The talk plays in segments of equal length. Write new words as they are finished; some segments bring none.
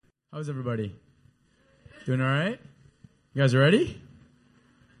How's everybody? Doing all right? You guys ready?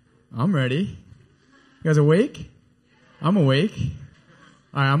 I'm ready. You guys awake? I'm awake.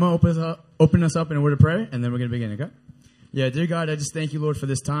 All right, I'm going to open us up in a word of prayer, and then we're going to begin, okay? Yeah, dear God, I just thank you, Lord, for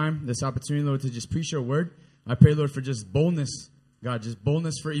this time, this opportunity, Lord, to just preach your word. I pray, Lord, for just boldness, God, just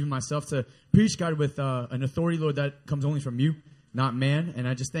boldness for even myself to preach, God, with an authority, Lord, that comes only from you, not man. And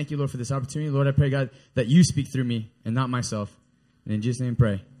I just thank you, Lord, for this opportunity. Lord, I pray, God, that you speak through me and not myself. And in Jesus' name,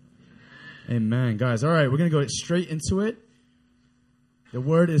 pray. Amen. Guys, all right, we're going to go straight into it. The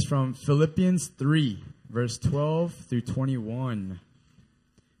word is from Philippians 3, verse 12 through 21.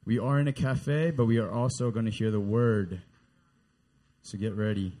 We are in a cafe, but we are also going to hear the word. So get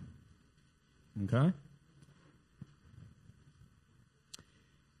ready. Okay?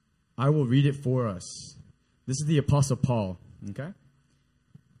 I will read it for us. This is the Apostle Paul. Okay?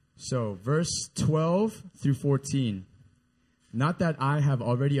 So, verse 12 through 14. Not that I have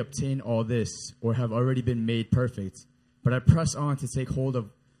already obtained all this, or have already been made perfect, but I press on to take hold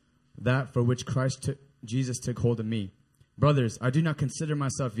of that for which Jesus took hold of me. Brothers, I do not consider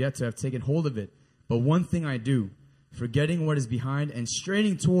myself yet to have taken hold of it, but one thing I do, forgetting what is behind and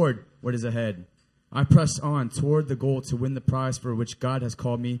straining toward what is ahead. I press on toward the goal to win the prize for which God has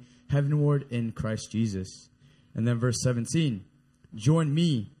called me heavenward in Christ Jesus. And then verse 17, join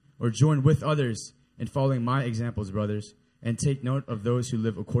me, or join with others, in following my examples, brothers, and take note of those who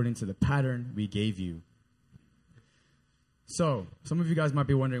live according to the pattern we gave you. So, some of you guys might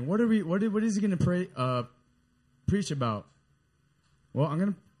be wondering, what is he going to preach about? Well, I'm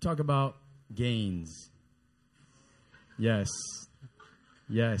going to talk about gains. Yes.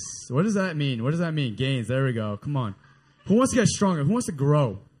 What does that mean? What does that mean? Gains. There we go. Come on. Who wants to get stronger? Who wants to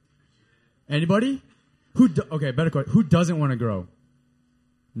grow? Anybody? Better question. Who doesn't want to grow?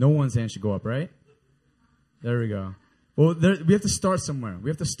 No one's hand should go up, right? There we go. Well, we have to start somewhere. We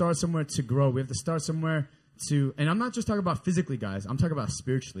have to start somewhere to grow. We have to start somewhere to, and I'm not just talking about physically, guys. I'm talking about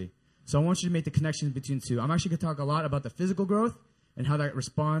spiritually. So I want you to make the connections between two. I'm actually going to talk a lot about the physical growth and how that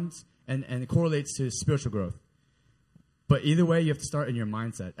responds and it correlates to spiritual growth. But either way, you have to start in your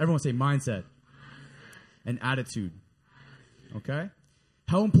mindset. Everyone say mindset. And attitude. Okay?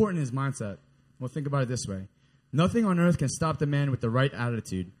 How important is mindset? Well, think about it this way. Nothing on earth can stop the man with the right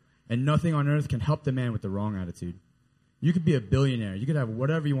attitude, and nothing on earth can help the man with the wrong attitude. You could be a billionaire. You could have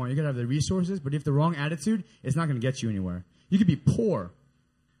whatever you want. You could have the resources, but if you have the wrong attitude, it's not going to get you anywhere. You could be poor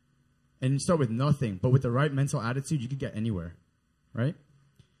and start with nothing, but with the right mental attitude, you could get anywhere, right?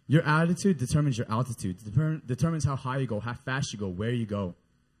 Your attitude determines your altitude, determines how high you go, how fast you go, where you go,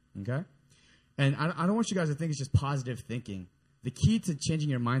 okay? And I don't want you guys to think it's just positive thinking. The key to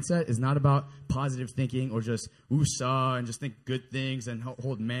changing your mindset is not about positive thinking or just woosah and just think good things and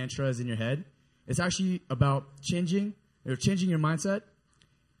hold mantras in your head. It's actually about changing your mindset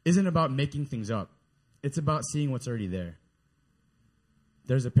isn't about making things up. It's about seeing what's already there.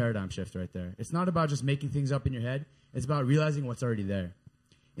 There's a paradigm shift right there. It's not about just making things up in your head. It's about realizing what's already there.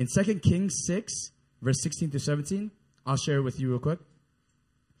 In 2 Kings 6, verse 16 through 17, I'll share it with you real quick.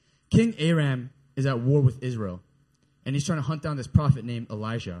 King Aram is at war with Israel, and he's trying to hunt down this prophet named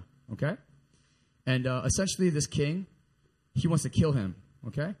Elijah, okay? And essentially this king, he wants to kill him,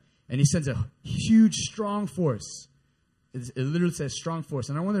 okay? And he sends a huge, strong force. It literally says strong force.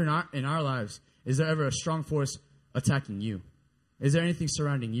 And I wonder in our lives, is there ever a strong force attacking you? Is there anything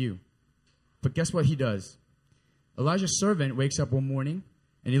surrounding you? But guess what he does? Elijah's servant wakes up one morning,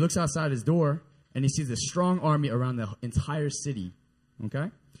 and he looks outside his door, and he sees a strong army around the entire city,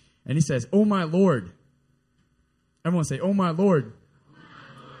 okay? And he says, "Oh, my Lord." Everyone say, "Oh, my Lord.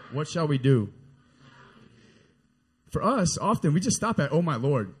 What shall we do?" For us, often, we just stop at, "Oh, my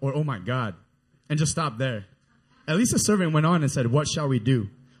Lord," or "Oh, my God," and just stop there. At least the servant went on and said, "What shall we do?"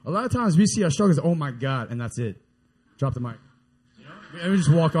 A lot of times, we see our struggles, "Oh, my God," and that's it. Drop the mic. And we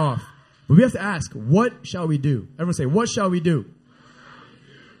just walk off. But we have to ask, what shall we do? Everyone say, what shall we do?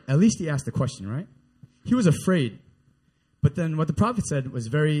 At least he asked the question, right? He was afraid. But then what the prophet said was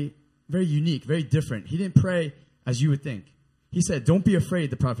very, very unique, very different. He didn't pray as you would think. He said, "Don't be afraid,"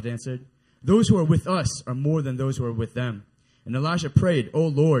 the prophet answered. "Those who are with us are more than those who are with them." And Elijah prayed, "Oh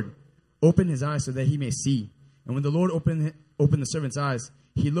Lord, open his eyes so that he may see." And when the Lord opened the servant's eyes,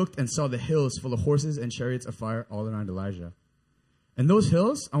 he looked and saw the hills full of horses and chariots of fire all around Elijah. And those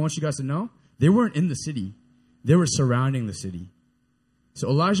hills, I want you guys to know, they weren't in the city. They were surrounding the city. So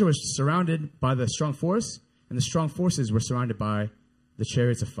Elijah was surrounded by the strong force, and the strong forces were surrounded by the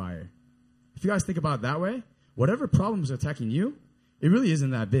chariots of fire. If you guys think about it that way, whatever problems are attacking you, it really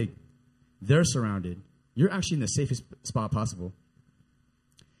isn't that big. They're surrounded. You're actually in the safest spot possible.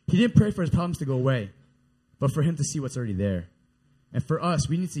 He didn't pray for his problems to go away, but for him to see what's already there. And for us,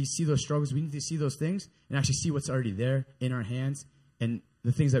 we need to see those struggles. We need to see those things and actually see what's already there in our hands and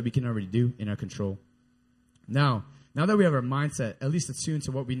the things that we can already do in our control. Now that we have our mindset at least attuned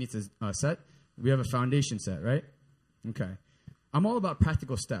to what we need to set, we have a foundation set, right? Okay. I'm all about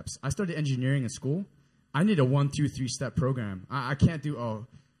practical steps. I studied engineering in school. I need a 1, 2, 3 step program. I can't do,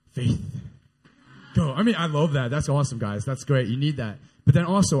 faith. Go. I mean, I love that. That's awesome, guys. That's great. You need that. But then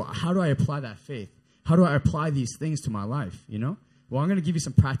also, how do I apply that faith? How do I apply these things to my life, you know? Well, I'm going to give you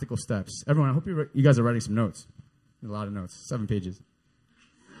some practical steps. Everyone, I hope you guys are writing some notes. A lot of notes. 7 pages.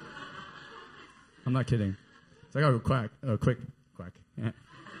 I'm not kidding. So I got a quick quack.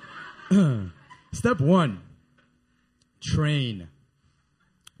 Yeah. Step 1, train.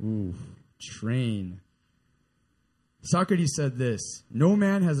 Ooh, train. Socrates said this: no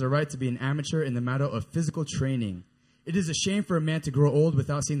man has the right to be an amateur in the matter of physical training. It is a shame for a man to grow old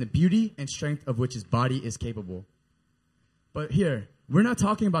without seeing the beauty and strength of which his body is capable. But here, we're not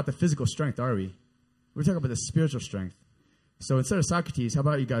talking about the physical strength, are we? We're talking about the spiritual strength. So instead of Socrates, how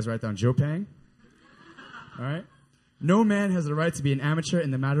about you guys write down Joe Pang? All right? No man has the right to be an amateur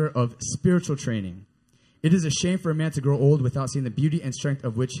in the matter of spiritual training. It is a shame for a man to grow old without seeing the beauty and strength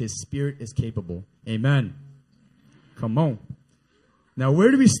of which his spirit is capable. Amen. Come on. Now, where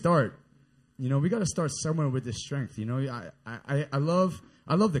do we start? You know, we got to start somewhere with this strength. You know, I love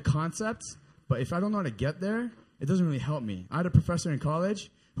the concept, but if I don't know how to get there, it doesn't really help me. I had a professor in college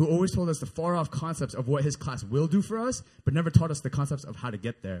who always told us the far-off concepts of what his class will do for us, but never taught us the concepts of how to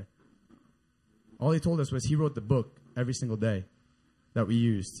get there. All he told us was he wrote the book every single day that we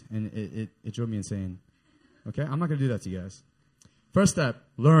used, and it drove me insane. Okay? I'm not going to do that to you guys. First step,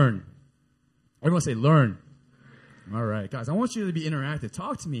 learn. Everyone say learn. All right, guys, I want you to be interactive.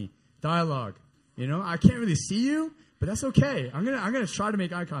 Talk to me. Dialogue. You know, I can't really see you, but that's okay. I'm gonna try to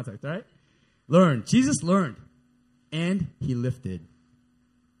make eye contact, all right? Learn. Jesus learned, and he lifted.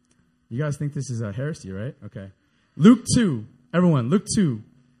 You guys think this is a heresy, right? Okay. Luke 2. Everyone, Luke 2.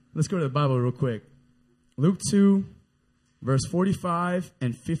 Let's go to the Bible real quick. Luke 2, verse 45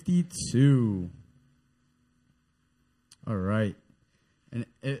 and 52. All right. And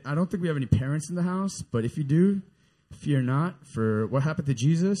I don't think we have any parents in the house, but if you do, fear not, for what happened to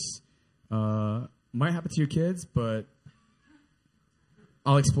Jesus might happen to your kids, but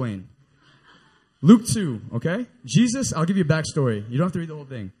I'll explain. Luke 2, okay? Jesus, I'll give you a backstory. You don't have to read the whole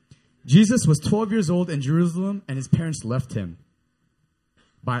thing. Jesus was 12 years old in Jerusalem, and his parents left him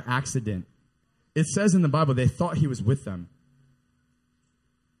by accident. It says in the Bible they thought he was with them.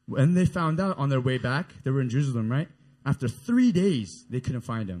 When they found out on their way back, they were in Jerusalem, right? After 3 days, they couldn't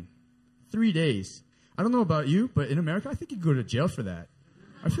find him. 3 days. I don't know about you, but in America, I think you go to jail for that.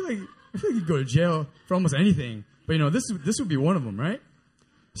 I feel like you go to jail for almost anything. But, you know, this would be one of them, right?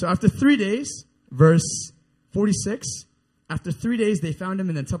 So after 3 days, verse 46, after 3 days, they found him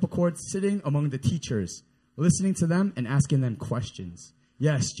in the temple courts sitting among the teachers, listening to them and asking them questions.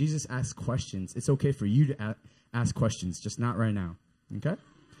 Yes, Jesus asked questions. It's okay for you to ask questions, just not right now. Okay?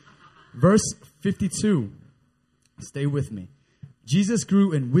 Verse 52. Stay with me. Jesus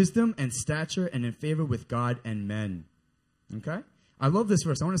grew in wisdom and stature and in favor with God and men. Okay? I love this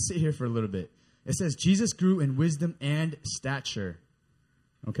verse. I want to sit here for a little bit. It says, Jesus grew in wisdom and stature.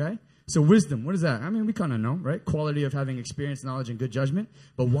 Okay? So wisdom, what is that? I mean, we kind of know, right? Quality of having experience, knowledge, and good judgment.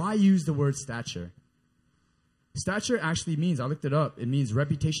 But why use the word stature? Stature actually means, I looked it up, it means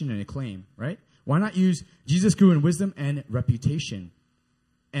reputation and acclaim, right? Why not use Jesus grew in wisdom and reputation?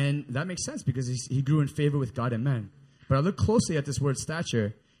 And that makes sense because he grew in favor with God and men. But I look closely at this word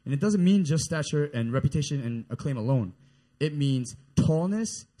stature, and it doesn't mean just stature and reputation and acclaim alone. It means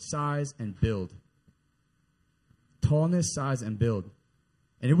tallness, size, and build. Tallness, size, and build.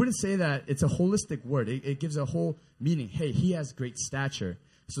 And it wouldn't say that it's a holistic word. It gives a whole meaning. Hey, he has great stature.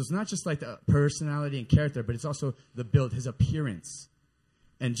 So it's not just like the personality and character, but it's also the build, his appearance.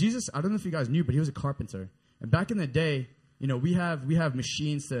 And Jesus, I don't know if you guys knew, but he was a carpenter. And back in the day, you know, we have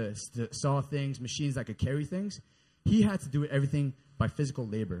machines to saw things, machines that could carry things. He had to do everything by physical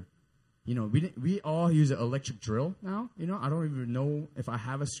labor. You know, we all use an electric drill now. You know, I don't even know if I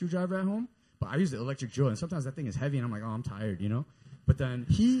have a screwdriver at home, but I use the electric drill, and sometimes that thing is heavy, and I'm like, oh, I'm tired, you know. But then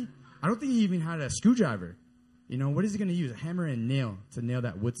I don't think he even had a screwdriver. You know, what is he going to use? A hammer and nail to nail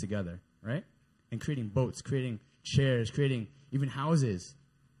that wood together, right? And creating boats, creating chairs, creating even houses.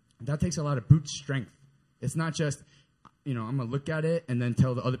 That takes a lot of brute strength. It's not just, you know, I'm going to look at it and then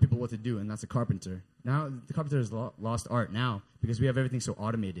tell the other people what to do, and that's a carpenter. Now, the carpenter has lost art now because we have everything so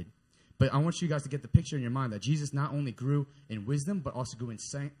automated. But I want you guys to get the picture in your mind that Jesus not only grew in wisdom, but also grew in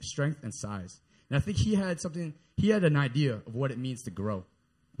strength and size. And I think he had an idea of what it means to grow,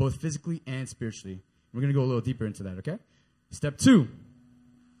 both physically and spiritually. We're going to go a little deeper into that, okay? Step 2,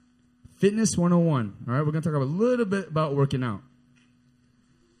 Fitness 101. All right, we're going to talk a little bit about working out.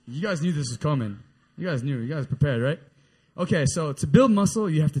 You guys knew this was coming. You guys knew. You guys prepared, right? Okay, so to build muscle,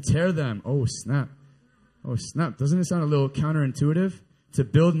 you have to tear them. Oh, snap. Oh, snap. Doesn't it sound a little counterintuitive? To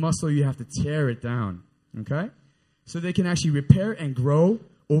build muscle, you have to tear it down, okay? So they can actually repair and grow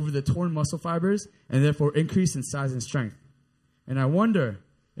over the torn muscle fibers and therefore increase in size and strength. And I wonder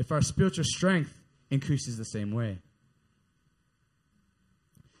if our spiritual strength increases the same way.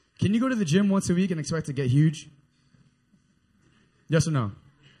 Can you go to the gym once a week and expect to get huge? Yes or no?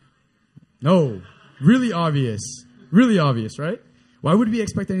 No. Really obvious. Really obvious, right? Why would we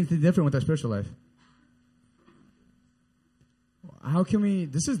expect anything different with our spiritual life? How can we...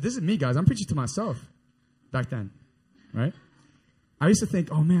 This is me, guys. I'm preaching to myself back then, right? I used to think,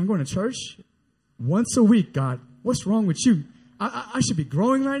 oh, man, I'm going to church once a week, God. What's wrong with you? I should be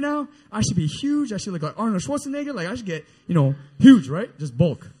growing right now. I should be huge. I should look like Arnold Schwarzenegger. Like, I should get, huge, right? Just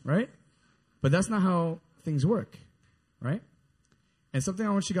bulk, right? But that's not how things work, right? And something I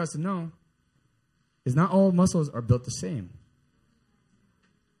want you guys to know is not all muscles are built the same.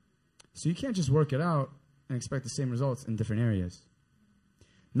 So you can't just work it out and expect the same results in different areas.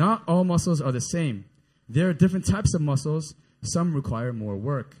 Not all muscles are the same. There are different types of muscles. Some require more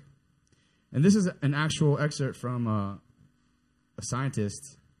work. And this is an actual excerpt from a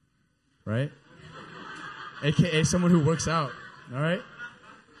scientist, right? AKA someone who works out. All right.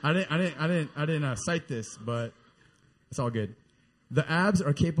 I didn't cite this, but it's all good. The abs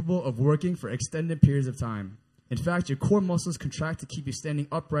are capable of working for extended periods of time. In fact, your core muscles contract to keep you standing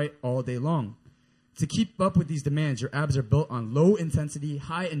upright all day long. To keep up with these demands, your abs are built on low-intensity,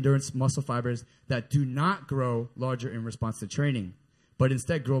 high-endurance muscle fibers that do not grow larger in response to training, but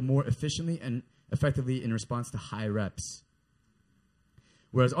instead grow more efficiently and effectively in response to high reps.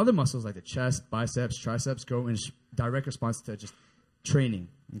 Whereas other muscles like the chest, biceps, triceps grow in direct response to just training.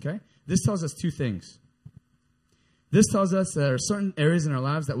 Okay? This tells us two things. This tells us there are certain areas in our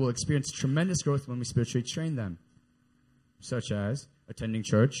lives that will experience tremendous growth when we spiritually train them, such as attending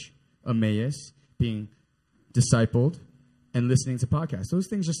church, Emmaus, being discipled, and listening to podcasts. Those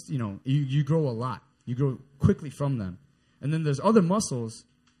things just, you grow a lot. You grow quickly from them. And then there's other muscles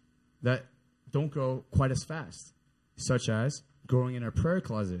that don't grow quite as fast, such as growing in our prayer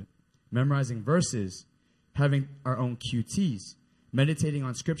closet, memorizing verses, having our own QTs, meditating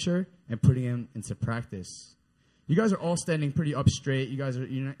on scripture, and putting them into practice. You guys are all standing pretty up straight. You guys are,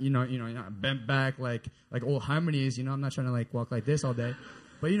 you're not bent back like old harmonies. I'm not trying to walk like this all day.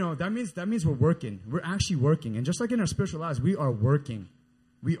 But, that means we're working. We're actually working. And just like in our spiritual lives, we are working.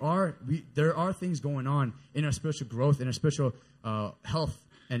 There are things going on in our spiritual growth, in our spiritual health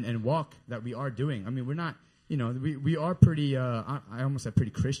and walk that we are doing. I mean, we're not, we are pretty, I almost said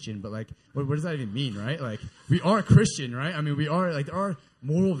pretty Christian, but what does that even mean, right? We are Christian, right? I mean, we are, there are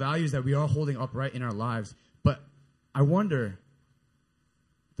moral values that we are holding upright in our lives. But I wonder,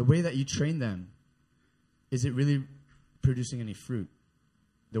 the way that you train them, is it really producing any fruit?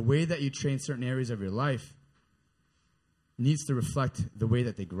 The way that you train certain areas of your life needs to reflect the way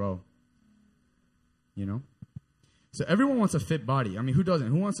that they grow. So everyone wants a fit body. I mean, who doesn't?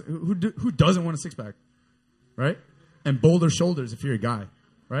 Who doesn't want a six-pack, right? And bolder shoulders if you're a guy,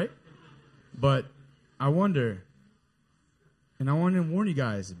 right? But I wonder, and I want to warn you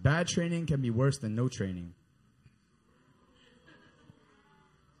guys, bad training can be worse than no training.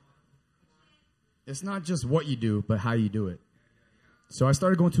 It's not just what you do, but how you do it. So I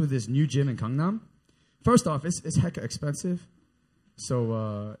started going to this new gym in Gangnam. First off, it's hecka expensive.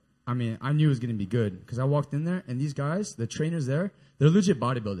 So, I knew it was going to be good. Because I walked in there, and these guys, the trainers there, they're legit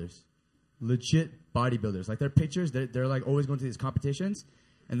bodybuilders. Legit bodybuilders. Their pictures, they're always going to these competitions.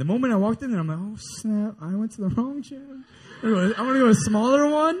 And the moment I walked in there, I'm like, oh, snap, I went to the wrong gym. I want to go to a smaller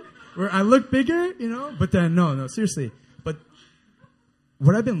one where I look bigger, But then, no, seriously. But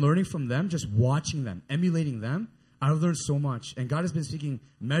what I've been learning from them, just watching them, emulating them, I've learned so much. And God has been speaking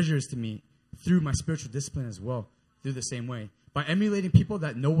measures to me through my spiritual discipline as well, through the same way. By emulating people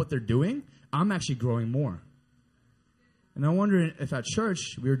that know what they're doing, I'm actually growing more. And I wonder if at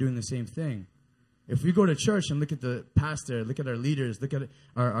church we were doing the same thing. If we go to church and look at the pastor, look at our leaders, look at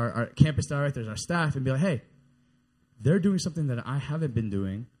our campus directors, our staff, and be like, hey, they're doing something that I haven't been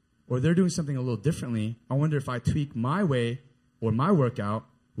doing, or they're doing something a little differently. I wonder if I tweak my way or my workout,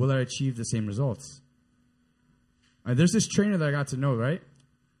 will I achieve the same results? There's this trainer that I got to know, right?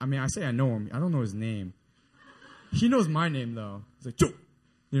 I say I know him. I don't know his name. He knows my name, though. He's like, Joe.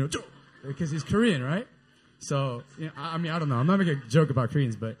 Joe. Because he's Korean, right? So, I don't know. I'm not making a joke about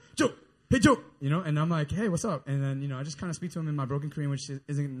Koreans, but Joe. Hey, Joe. And I'm like, hey, what's up? And then, I just kind of speak to him in my broken Korean, which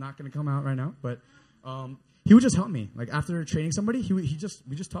isn't not going to come out right now. But he would just help me. Like after training somebody, we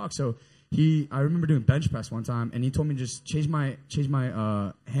just talked. So I remember doing bench press one time, and he told me to just change my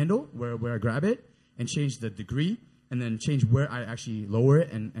handle where I grab it, and change the degree, and then change where I actually lower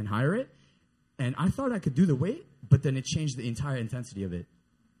it and higher it. And I thought I could do the weight, but then it changed the entire intensity of it.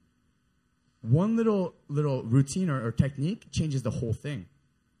 One little routine or technique changes the whole thing.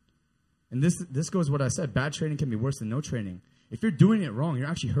 And this goes what I said. Bad training can be worse than no training. If you're doing it wrong, you're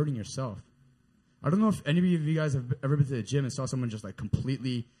actually hurting yourself. I don't know if any of you guys have ever been to the gym and saw someone just like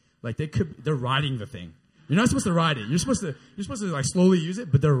completely, like they're riding the thing. You're not supposed to ride it. You're supposed to like slowly use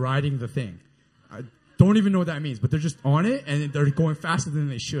it, but they're riding the thing. I don't even know what that means, but they're just on it and they're going faster than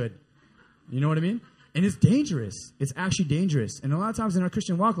they should. You know what I mean? And it's dangerous. It's actually dangerous. And a lot of times in our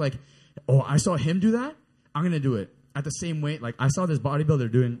Christian walk, like, oh, I saw him do that, I'm going to do it at the same weight. Like, I saw this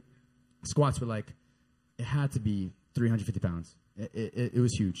bodybuilder doing squats with, like, it had to be 350 pounds. It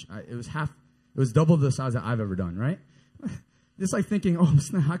was huge. It was double the size that I've ever done, right? It's like thinking, oh,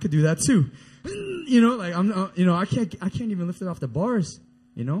 snap, I could do that too. You know, like, I can't even lift it off the bars,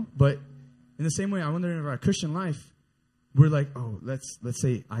 you know? But in the same way, I wonder in our Christian life, we're like, oh, let's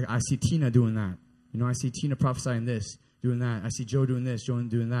say I see Tina doing that. You know, I see Tina prophesying this, doing that. I see Joe doing this, Joe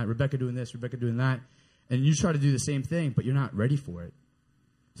doing that, Rebecca doing this, Rebecca doing that. And you try to do the same thing, but you're not ready for it.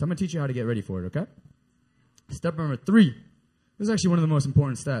 So I'm going to teach you how to get ready for it, okay? Step number 3. This is actually one of the most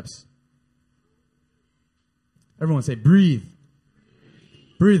important steps. Everyone say, breathe.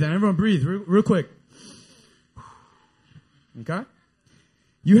 Breathe, and everyone breathe real quick. Okay?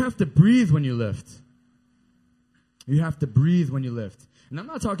 You have to breathe when you lift. You have to breathe when you lift. And I'm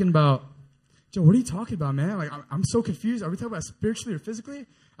not talking about, Joe, what are you talking about, man? Like, I'm so confused. Are we talking about spiritually or physically?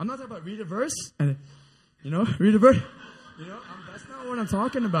 I'm not talking about read a verse and, read a verse. That's not what I'm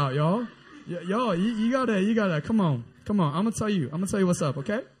talking about, y'all. Y'all, you gotta, come on. I'm gonna tell you what's up,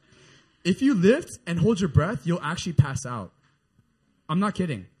 okay? If you lift and hold your breath, you'll actually pass out. I'm not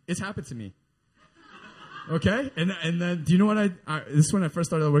kidding. It's happened to me. Okay? And then, do you know what this is when I first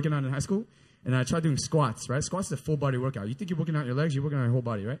started working out in high school? And I tried doing squats, right? Squats is a full body workout. You think you're working out your legs, you're working out your whole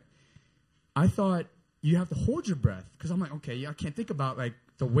body, right? I thought you have to hold your breath. Because I'm like, okay, I can't think about like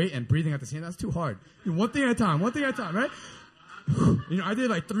the weight and breathing at the same time. That's too hard. One thing at a time, right? I did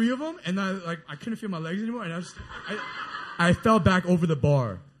like 3 of them, and I couldn't feel my legs anymore. And I fell back over the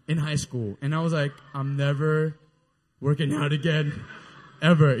bar in high school. And I was like, I'm never working out again,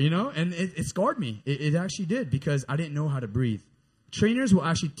 ever, And it scarred me. It actually did, because I didn't know how to breathe. Trainers will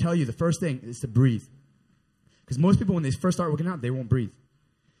actually tell you the first thing is to breathe. Because most people, when they first start working out, they won't breathe.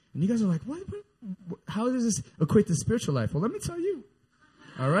 And you guys are like, what? How does this equate to spiritual life? Well, let me tell you.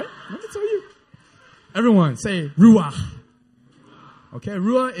 All right? Let me tell you. Everyone, say ruach. Okay,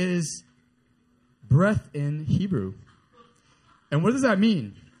 ruach is breath in Hebrew. And what does that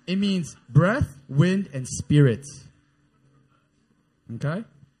mean? It means breath, wind, and spirit. Okay?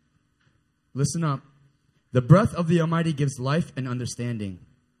 Listen up. The breath of the Almighty gives life and understanding,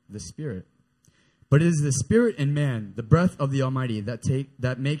 the Spirit. But it is the Spirit in man, the breath of the Almighty,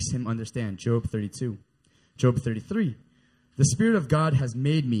 that makes him understand. Job 32. Job 33. The Spirit of God has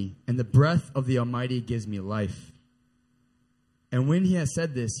made me, and the breath of the Almighty gives me life. And when he has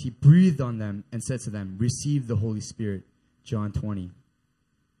said this, he breathed on them and said to them, receive the Holy Spirit. John 20.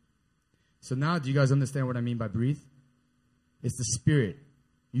 So now, do you guys understand what I mean by breathe? It's the Spirit.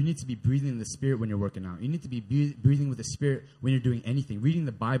 You need to be breathing in the Spirit when you're working out. You need to be breathing with the Spirit when you're doing anything. Reading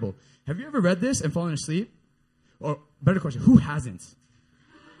the Bible. Have you ever read this and fallen asleep? Or, better question, who hasn't?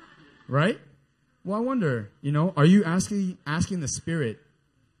 Right? Well, I wonder, are you asking the Spirit,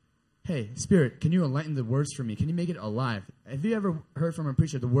 hey, Spirit, can you enlighten the words for me? Can you make it alive? Have you ever heard from a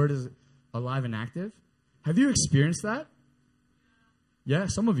preacher the word is alive and active? Have you experienced that? Yeah,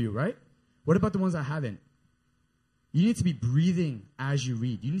 some of you, right? What about the ones that haven't? You need to be breathing as you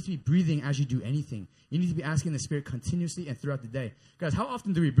read. You need to be breathing as you do anything. You need to be asking the Spirit continuously and throughout the day. Guys, how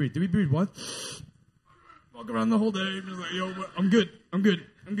often do we breathe? Do we breathe once? Walk around the whole day. Just like, yo, I'm good.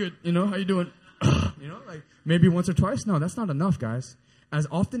 How you doing? Like maybe once or twice. No, that's not enough, guys. As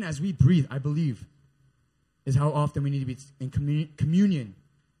often as we breathe, I believe, is how often we need to be in communion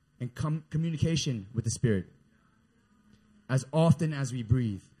and communication with the Spirit. As often as we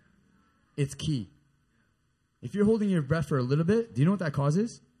breathe. It's key. If you're holding your breath for a little bit, do you know what that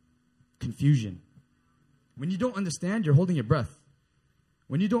causes? Confusion. When you don't understand, you're holding your breath.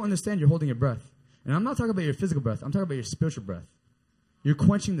 When you don't understand, you're holding your breath. And I'm not talking about your physical breath. I'm talking about your spiritual breath. You're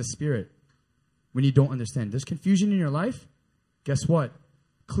quenching the Spirit when you don't understand. There's confusion in your life. Guess what?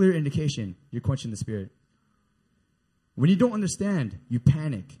 Clear indication you're quenching the Spirit. When you don't understand, you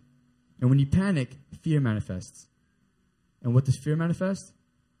panic. And when you panic, fear manifests. And what does fear manifest?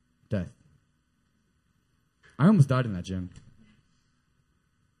 Death. I almost died in that gym.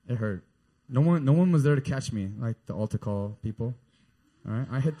 It hurt. No one was there to catch me, like the altar call people. All right,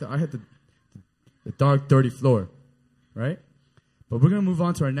 I hit the dark, dirty floor, right? But we're gonna move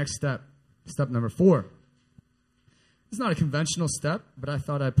on to our next step, step number 4. It's not a conventional step, but I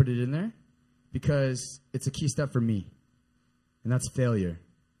thought I'd put it in there because it's a key step for me, and that's failure.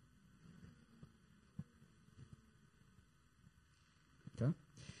 Okay,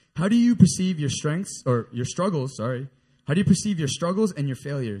 how do you perceive your strengths or your struggles? Sorry, how do you perceive your struggles and your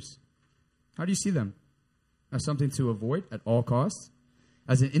failures? How do you see them? As something to avoid at all costs?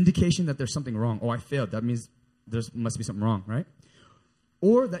 As an indication that there's something wrong. Oh, I failed. That means there must be something wrong, right?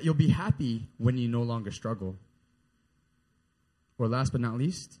 Or that you'll be happy when you no longer struggle. Or last but not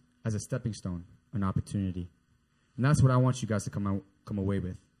least, as a stepping stone, an opportunity. And that's what I want you guys to come away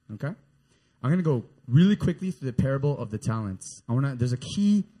with, okay? I'm going to go really quickly through the parable of the talents. There's a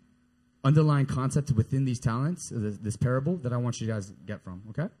key underlying concept within these talents, this parable, that I want you guys to get from,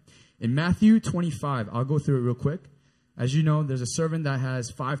 okay? In Matthew 25, I'll go through it real quick. As you know, there's a servant that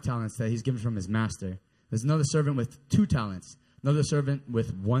has 5 talents that he's given from his master. There's another servant with 2 talents. Another servant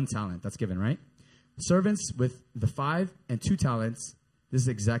with 1 talent. That's given, right? Servants with the 5 and 2 talents, this is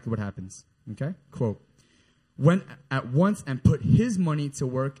exactly what happens, okay? Quote, went at once and put his money to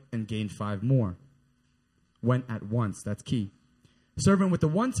work and gained 5 more. Went at once, that's key. Servant with the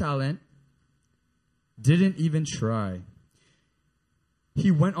 1 talent didn't even try. He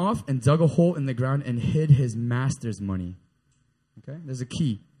went off and dug a hole in the ground and hid his master's money. Okay? There's a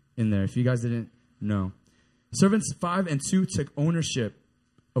key in there if you guys didn't know. Servants 5 and 2 took ownership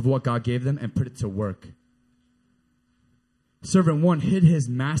of what God gave them and put it to work. Servant 1 hid his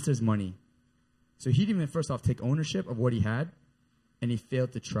master's money. So he didn't even first off take ownership of what he had, and he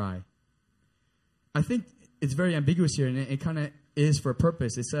failed to try. I think it's very ambiguous here, and it kind of is for a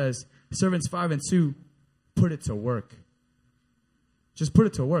purpose. It says, servants 5 and 2 put it to work. Just put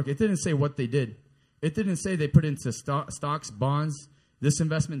it to work. It didn't say what they did. It didn't say they put it into stocks, bonds, this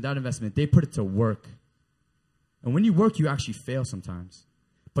investment, that investment. They put it to work. And when you work, you actually fail sometimes.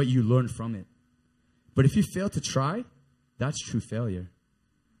 But you learn from it. But if you fail to try, that's true failure.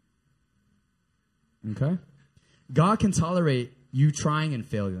 Okay? God can tolerate you trying and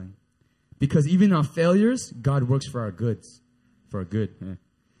failing. Because even our failures, God works for our goods. For our good. Yeah.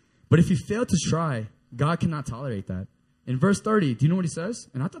 But if you fail to try, God cannot tolerate that. In verse 30, do you know what he says?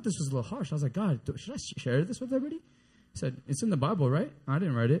 And I thought this was a little harsh. I was like, God, should I share this with everybody? He said, it's in the Bible, right? I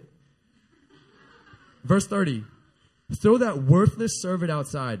didn't write it. Verse 30. Throw that worthless servant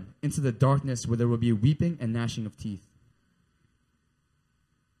outside into the darkness where there will be weeping and gnashing of teeth.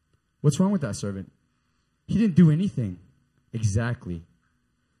 What's wrong with that servant? He didn't do anything. Exactly.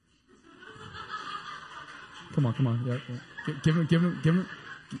 Come on. Yeah. Give him.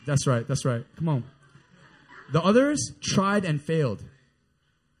 That's right. Come on. The others tried and failed,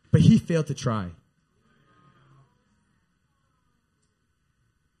 but he failed to try.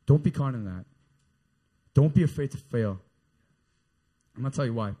 Don't be caught in that. Don't be afraid to fail. I'm going to tell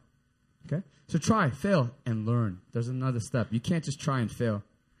you why. Okay? So try, fail, and learn. There's another step. You can't just try and fail.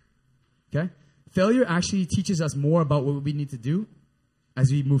 Okay? Failure actually teaches us more about what we need to do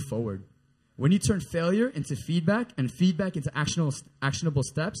as we move forward. When you turn failure into feedback and feedback into actionable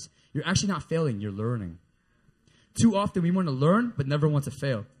steps, you're actually not failing, you're learning. Too often we want to learn but never want to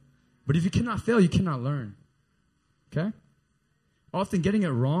fail. But if you cannot fail, you cannot learn. Okay? Often getting it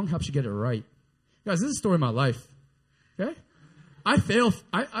wrong helps you get it right. Guys, this is a story of my life. Okay? I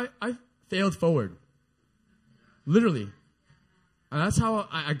failed forward. Literally. And that's how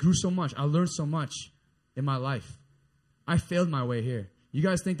I grew so much. I learned so much in my life. I failed my way here. You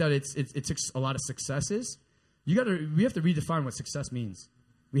guys think that it took a lot of successes? We have to redefine what success means.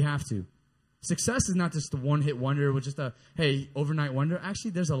 We have to. Success is not just a one-hit wonder with just overnight wonder. Actually,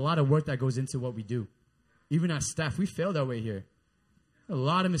 there's a lot of work that goes into what we do. Even as staff, we failed our way here. A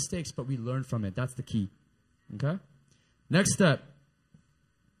lot of mistakes, but we learn from it. That's the key. Okay? Next step.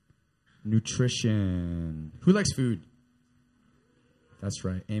 Nutrition. Who likes food? That's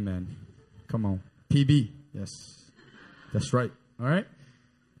right. Amen. Come on. PB. Yes. That's right. All right?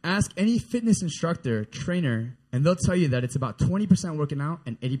 Ask any fitness instructor, trainer, and they'll tell you that it's about 20% working out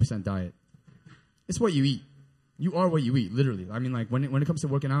and 80% diet. It's what you eat. You are what you eat, literally. I mean, like, when it comes to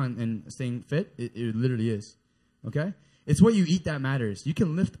working out and staying fit, it literally is. Okay? It's what you eat that matters. You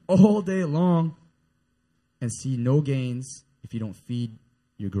can lift all day long and see no gains if you don't feed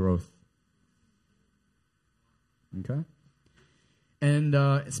your growth. Okay? And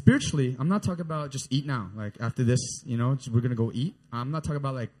spiritually, I'm not talking about just eat now. Like, after this, we're going to go eat. I'm not talking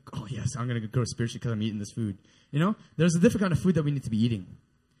about like, oh, yes, I'm going to grow spiritually because I'm eating this food. There's a different kind of food that we need to be eating.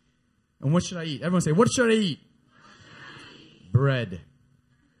 And what should I eat? Everyone say, what should I eat? bread.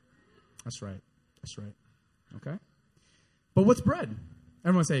 That's right. That's right. Okay? But what's bread?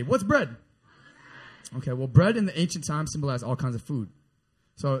 Everyone say, what's bread? Okay, well, bread in the ancient times symbolized all kinds of food.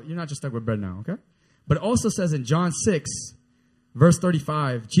 So you're not just stuck with bread now, okay? But it also says in John 6, verse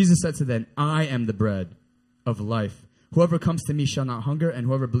 35, Jesus said to them, I am the bread of life. Whoever comes to me shall not hunger, and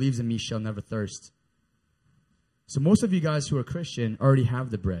whoever believes in me shall never thirst. So most of you guys who are Christian already have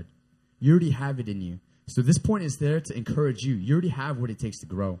the bread. You already have it in you. So this point is there to encourage you. You already have what it takes to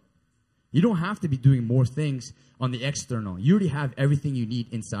grow. You don't have to be doing more things on the external. You already have everything you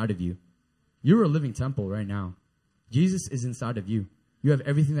need inside of you. You're a living temple right now. Jesus is inside of you. You have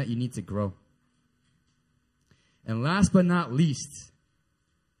everything that you need to grow. And last but not least,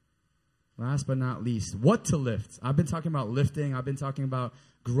 what to lift? I've been talking about lifting. I've been talking about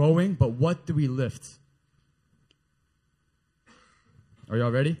growing, but what do we lift? Are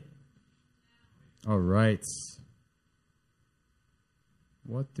y'all ready? All right.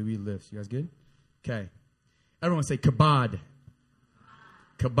 What do we lift? You guys good? Okay. Everyone say kabod.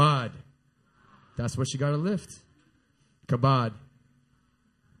 Kabod. That's what you got to lift. Kabod.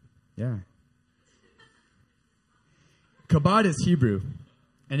 Yeah. Kabod is Hebrew,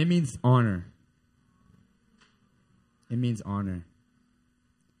 and it means honor. It means honor.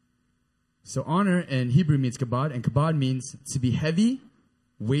 So honor in Hebrew means kabod, and kabod means to be heavy,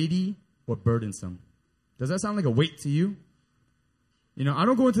 weighty, or burdensome. Does that sound like a weight to you? You know, I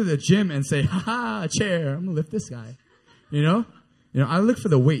don't go into the gym and say, ha, a chair, I'm going to lift this guy. You know, I look for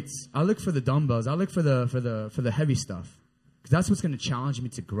the weights. I look for the dumbbells. I look for the heavy stuff. Because that's what's going to challenge me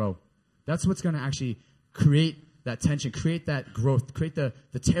to grow. That's what's going to actually create that tension, create that growth, create the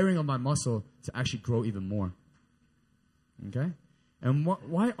tearing of my muscle to actually grow even more. Okay? And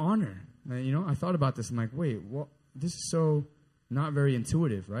why honor? You know, I thought about this. I'm like, wait, this is so not very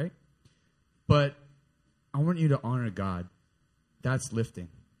intuitive, right? But I want you to honor God. That's lifting.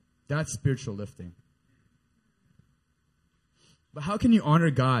 That's spiritual lifting. But how can you honor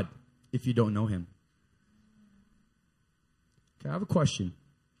God if you don't know him? Okay, I have a question.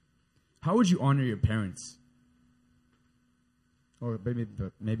 How would you honor your parents? Or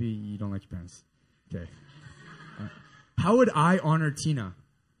maybe you don't like your parents. Okay. How would I honor Tina,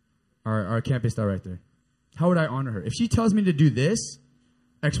 our campus director? How would I honor her? If she tells me to do this,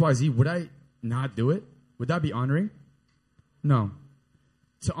 XYZ, would I not do it? Would that be honoring? No.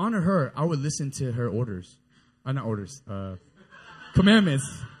 To honor her, I would listen to her orders. Not orders. Commandments.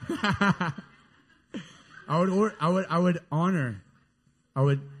 I would honor.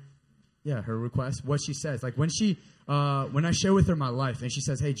 Her request, what she says. Like when I share with her my life and she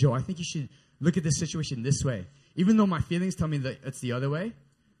says, hey, Joe, I think you should look at this situation this way. Even though my feelings tell me that it's the other way,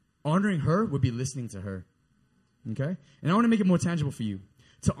 honoring her would be listening to her. Okay? And I want to make it more tangible for you.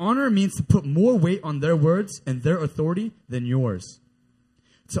 To honor means to put more weight on their words and their authority than yours.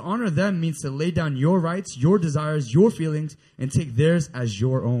 To honor them means to lay down your rights, your desires, your feelings, and take theirs as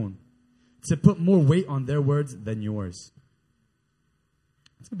your own. To put more weight on their words than yours.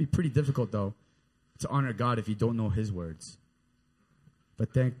 It's going to be pretty difficult, though, to honor God if you don't know his words.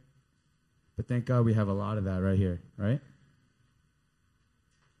 But thank God we have a lot of that right here, right?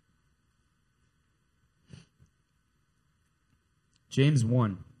 James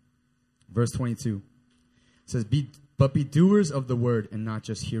 1, verse 22 says, But be doers of the word and not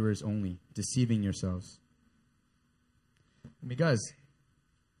just hearers only, deceiving yourselves. I mean, guys,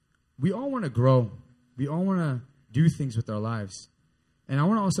 we all want to grow. We all want to do things with our lives. And I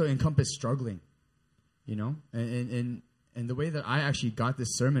want to also encompass struggling, you know? And the way that I actually got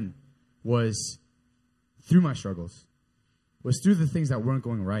this sermon was through my struggles, was through the things that weren't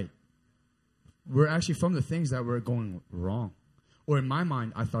going right. We're actually from the things that were going wrong. Or in my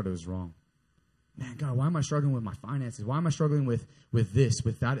mind, I thought it was wrong. Man, God, why am I struggling with my finances? Why am I struggling with this,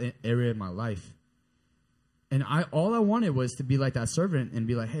 with that area of my life? And all I wanted was to be like that servant and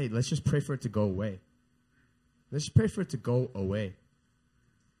be like, hey, let's just pray for it to go away. Let's just pray for it to go away.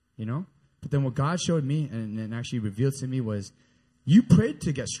 You know? But then what God showed me and actually revealed to me was, you prayed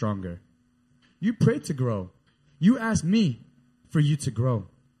to get stronger. You prayed to grow. You asked me for you to grow.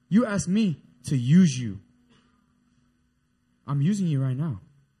 You asked me to use you. I'm using you right now.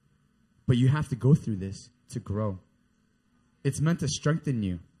 But you have to go through this to grow. It's meant to strengthen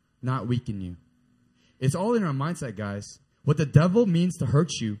you, not weaken you. It's all in our mindset, guys. What the devil means to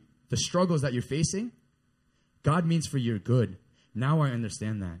hurt you, the struggles that you're facing, God means for your good. Now I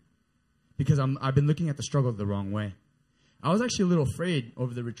understand that. Because I've been looking at the struggle the wrong way. I was actually a little afraid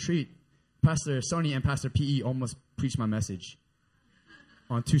over the retreat. Pastor Sony and Pastor P.E. almost preached my message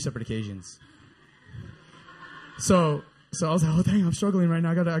on 2 separate occasions. So So I was like, oh, dang, I'm struggling right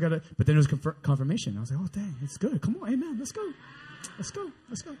now. I gotta. But then it was confirmation. I was like, oh, dang, it's good. Come on, amen. Let's go.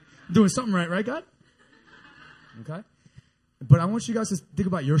 Doing something right, God? Okay? But I want you guys to think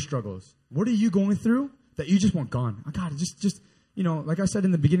about your struggles. What are you going through that you just want gone? Oh, God, just, like I said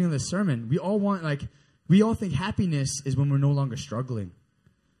in the beginning of the sermon, we all think happiness is when we're no longer struggling.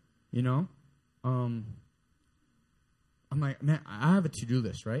 I'm like, man, I have a to-do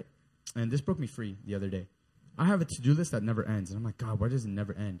list, right? And this broke me free the other day. I have a to-do list that never ends. And I'm like, God, why does it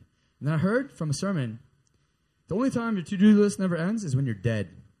never end? And then I heard from a sermon, the only time your to-do list never ends is when you're dead.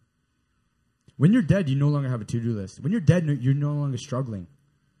 When you're dead, you no longer have a to-do list. When you're dead, you're no longer struggling.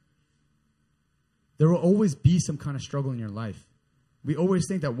 There will always be some kind of struggle in your life. We always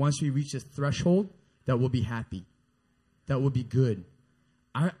think that once we reach this threshold, that we'll be happy. That we'll be good.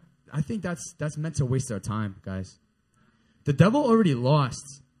 I think that's meant to waste our time, guys. The devil already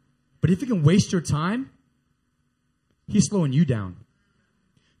lost. But if he can waste your time, he's slowing you down.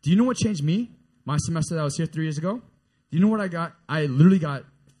 Do you know what changed me? My semester that I was here 3 years ago? Do you know what I got? I literally got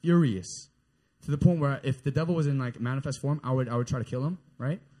furious to the point where if the devil was in like manifest form, I would try to kill him,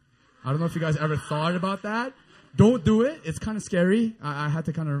 right? I don't know if you guys ever thought about that. Don't do it. It's kind of scary. I had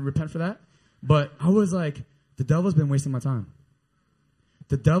to kind of repent for that. But I was like, the devil's been wasting my time.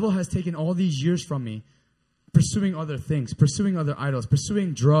 The devil has taken all these years from me, pursuing other things, pursuing other idols,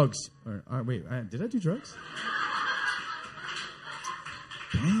 pursuing drugs. Wait, did I do drugs?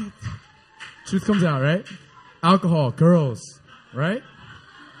 Dang it. Truth comes out, right? Alcohol, girls, right?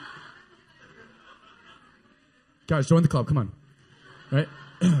 Guys, join the club. Come on, right?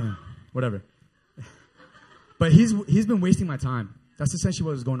 Whatever. But he's been wasting my time. That's essentially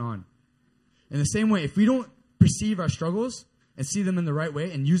what was going on. In the same way, if we don't perceive our struggles and see them in the right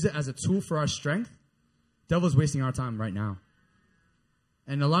way and use it as a tool for our strength, devil's wasting our time right now.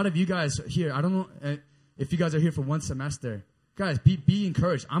 And a lot of you guys here, I don't know if you guys are here for one semester. Guys, be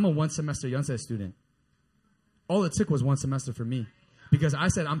encouraged. I'm a one-semester Yonsei student. All it took was one semester for me. Because I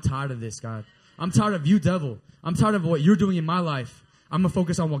said, I'm tired of this, God. I'm tired of you, devil. I'm tired of what you're doing in my life. I'm going to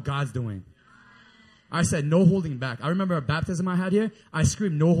focus on what God's doing. I said, no holding back. I remember a baptism I had here. I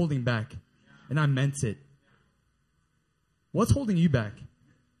screamed, no holding back. And I meant it. What's holding you back?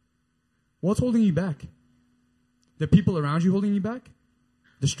 What's holding you back? The people around you holding you back?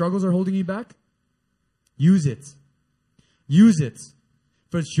 The struggles are holding you back? Use it. Use it.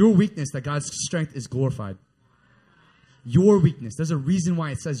 For it's your weakness that God's strength is glorified. Your weakness. There's a reason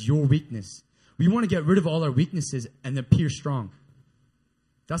why it says your weakness. We want to get rid of all our weaknesses and appear strong.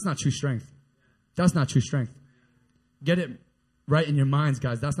 That's not true strength. That's not true strength. Get it right in your minds,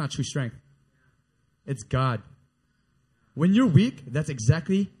 guys. That's not true strength. It's God. When you're weak, that's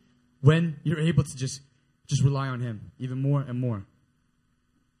exactly when you're able to just rely on Him even more and more.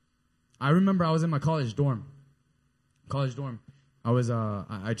 I remember I was in my college dorm. I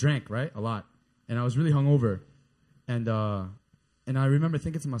drank, right? A lot. And I was really hungover. And I remember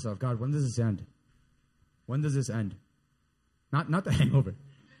thinking to myself, God, when does this end? When does this end? Not the hangover.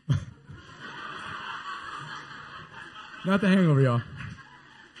 Not the hangover, y'all.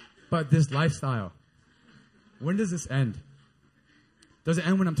 But this lifestyle. When does this end? Does it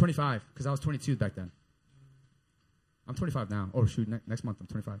end when I'm 25? Because I was 22 back then. I'm 25 now. Oh, shoot. Next month I'm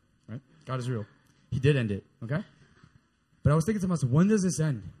 25. Right? God is real. He did end it. Okay? But I was thinking to myself, when does this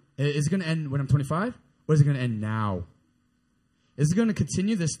end? Is it going to end when I'm 25? Or is it going to end now? Is it going to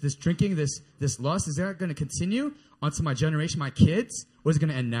continue, this drinking, this lust? Is that going to continue onto my generation, my kids? Or is it going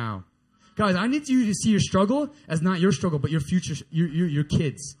to end now? Guys, I need you to see your struggle as not your struggle, but your future, your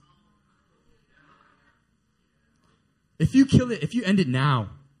kids. If you kill it, if you end it now,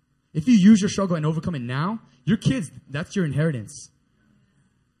 if you use your struggle and overcome it now, your kids, that's your inheritance.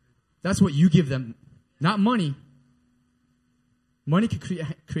 That's what you give them. Not money. Money can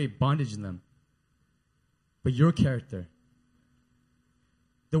create bondage in them. But your character,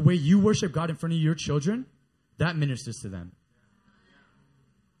 the way you worship God in front of your children, that ministers to them.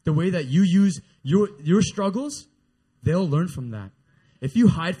 The way that you use your struggles, they'll learn from that. If you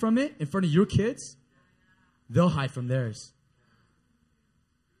hide from it in front of your kids, they'll hide from theirs.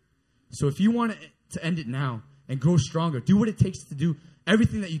 So if you want to end it now and grow stronger, do what it takes to do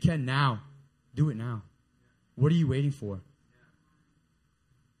everything that you can now. Do it now. What are you waiting for?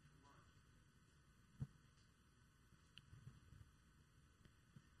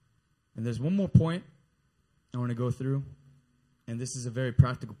 And there's one more point I want to go through. And this is a very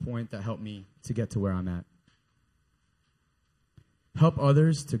practical point that helped me to get to where I'm at. Help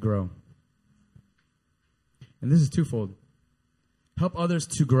others to grow. And this is twofold. Help others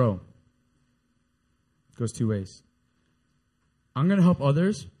to grow. It goes two ways. I'm going to help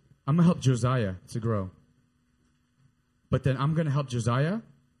others. I'm going to help Josiah to grow. but then I'm going to help Josiah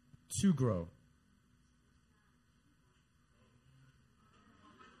to grow.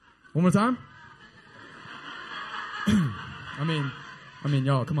 One more time. I mean,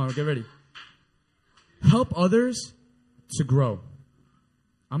 y'all, come on, get ready. Help others to grow.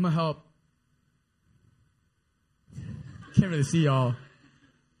 I'm going to help. Can't really see y'all.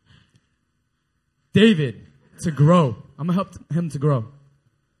 David to grow. I'm going to help him to grow.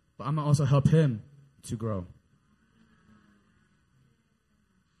 But I'm going to also help him to grow.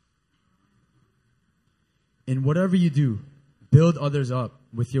 In whatever you do, build others up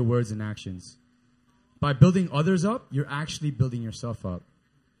with your words and actions. By building others up, you're actually building yourself up.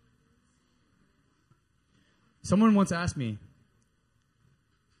 Someone once asked me,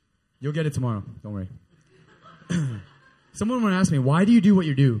 you'll get it tomorrow, don't worry. Someone once asked me, why do you do what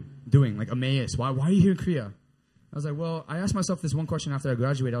you're doing? Like Emmaus, why are you here in Korea? I was like, well, I asked myself this one question after I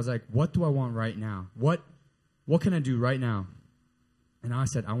graduated. I was like, what do I want right now? What can I do right now? And I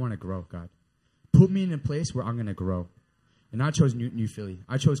said, I want to grow, God. Put me in a place where I'm going to grow. And I chose New Philly.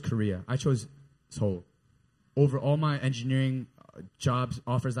 I chose Korea. I chose Seoul. Over all my engineering jobs,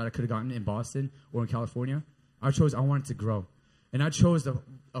 offers that I could have gotten in Boston or in California, I wanted to grow. And I chose a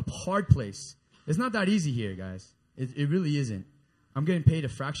hard place. It's not that easy here, guys. It really isn't. I'm getting paid a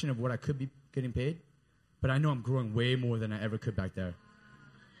fraction of what I could be getting paid, but I know I'm growing way more than I ever could back there.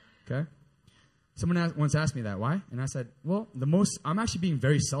 Okay? Someone once asked me that. Why? And I said, well, I'm actually being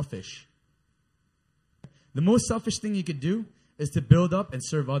very selfish. The most selfish thing you could do is to build up and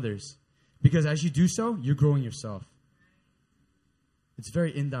serve others. Because as you do so, you're growing yourself. It's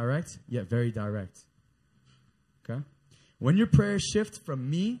very indirect, yet very direct. Okay? When your prayers shift from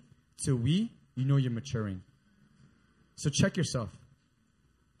me to we, you know you're maturing. So check yourself.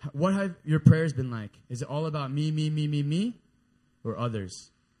 What have your prayers been like? Is it all about me, or others?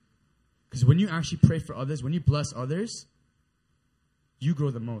 Because when you actually pray for others, when you bless others, you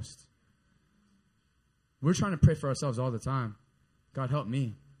grow the most. We're trying to pray for ourselves all the time. God, help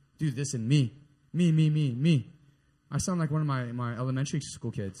me. Do this in me. Me. I sound like one of my elementary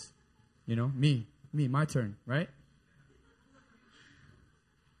school kids. You know, me, my turn, right?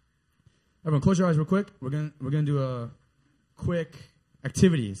 Everyone, close your eyes real quick. We're gonna do a quick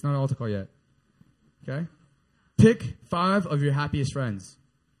activity. It's not an altar call yet. Okay? Pick 5 of your happiest friends.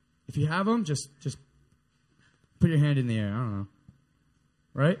 If you have them, just put your hand in the air. I don't know.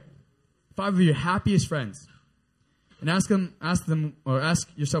 Right? 5 of your happiest friends. And ask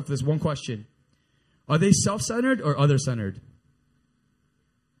yourself this one question. Are they self-centered or other-centered?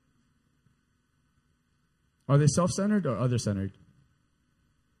 Are they self-centered or other-centered?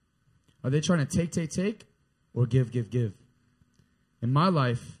 Are they trying to take, or give? In my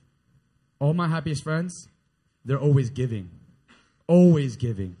life, all my happiest friends, they're always giving. Always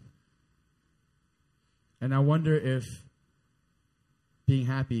giving. And I wonder if being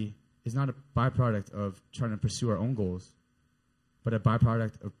happy is not a byproduct of trying to pursue our own goals, but a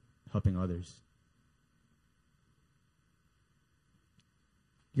byproduct of helping others.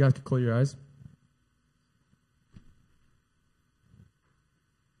 You guys can close your eyes.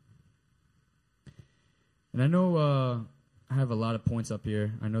 And I know I have a lot of points up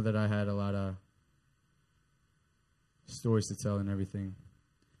here. I know that I had a lot of stories to tell and everything.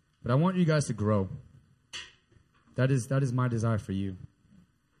 But I want you guys to grow. That is my desire for you.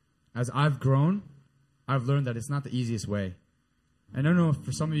 As I've grown, I've learned that it's not the easiest way. And I know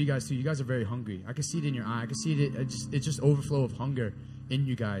for some of you guys too, you guys are very hungry. I can see it in your eye. I can see it. It's just overflow of hunger in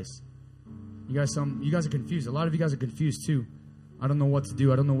you guys. You guys are confused. A lot of you guys are confused too. I don't know what to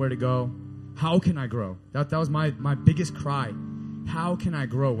do. I don't know where to go. How can I grow? That was my biggest cry. How can I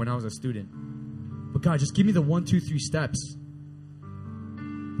grow when I was a student? But God, just give me the 1, 2, 3 steps.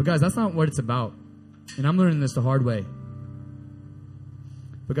 But guys, that's not what it's about. And I'm learning this the hard way.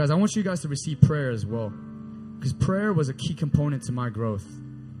 But guys, I want you guys to receive prayer as well. Because prayer was a key component to my growth.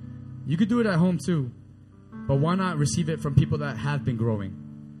 You could do it at home too. But why not receive it from people that have been growing?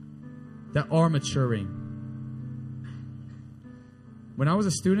 That are maturing. When I was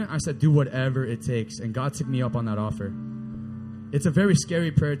a student, I said, do whatever it takes. And God took me up on that offer. It's a very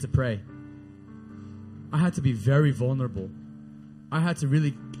scary prayer to pray. I had to be very vulnerable. I had to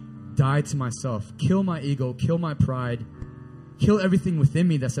really die to myself. Kill my ego. Kill my pride. Kill everything within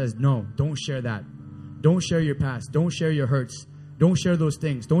me that says, no, don't share that. Don't share your past. Don't share your hurts. Don't share those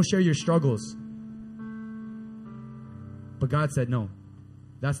things. Don't share your struggles. But God said, no,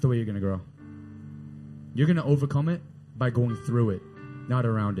 that's the way you're going to grow. You're going to overcome it by going through it, not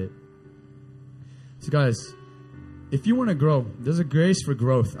around it. So guys, if you want to grow, there's a grace for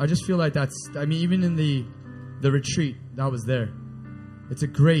growth. I just feel like even in the retreat that was there, it's a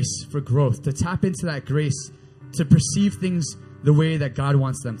grace for growth. To tap into that grace to perceive things the way that God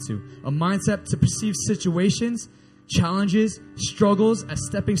wants them to. A mindset to perceive situations, challenges, struggles as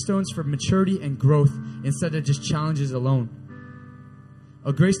stepping stones for maturity and growth instead of just challenges alone.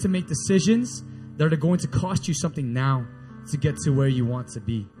 A grace to make decisions that are going to cost you something now to get to where you want to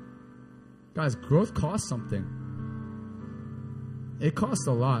be. Guys, growth costs something. It costs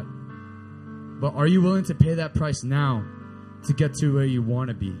a lot. But are you willing to pay that price now to get to where you want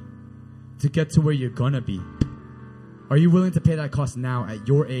to be? To get to where you're going to be? Are you willing to pay that cost now at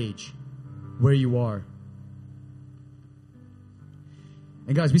your age, where you are?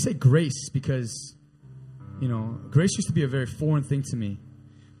 And guys, we say grace because, grace used to be a very foreign thing to me.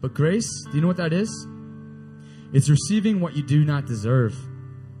 But grace, do you know what that is? It's receiving what you do not deserve.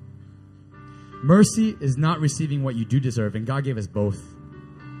 Mercy is not receiving what you do deserve, and God gave us both.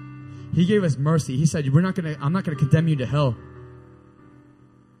 He gave us mercy. He said, I'm not going to condemn you to hell,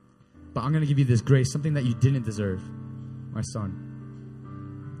 but I'm going to give you this grace, something that you didn't deserve, my son.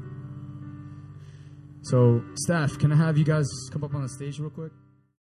 So, staff, can I have you guys come up on the stage real quick?